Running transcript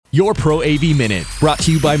Your Pro AV Minute, brought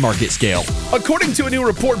to you by MarketScale. According to a new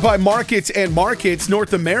report by Markets and Markets,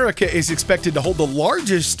 North America is expected to hold the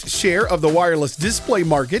largest share of the wireless display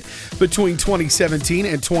market between 2017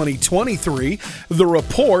 and 2023. The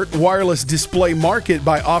report, Wireless Display Market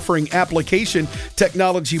by Offering Application,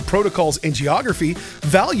 Technology, Protocols, and Geography,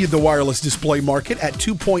 valued the wireless display market at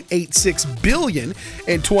 $2.86 billion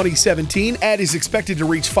in 2017 and is expected to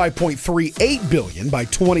reach $5.38 billion by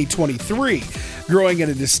 2023, growing at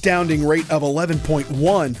an astounding rate of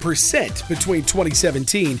 11.1% between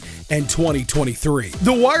 2017 and 2023.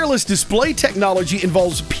 The wireless display technology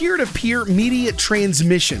involves peer-to-peer media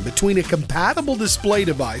transmission between a compatible display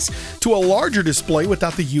device to a larger display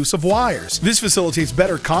without the use of wires. This facilitates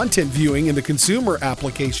better content viewing in the consumer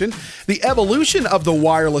application. The evolution of the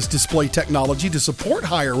wireless display technology to support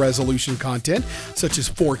higher resolution content, such as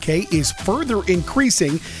 4K, is further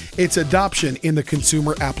increasing its adoption in the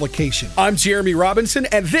consumer application. I'm Jeremy Robinson,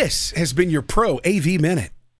 and this has been your Pro AV Minute.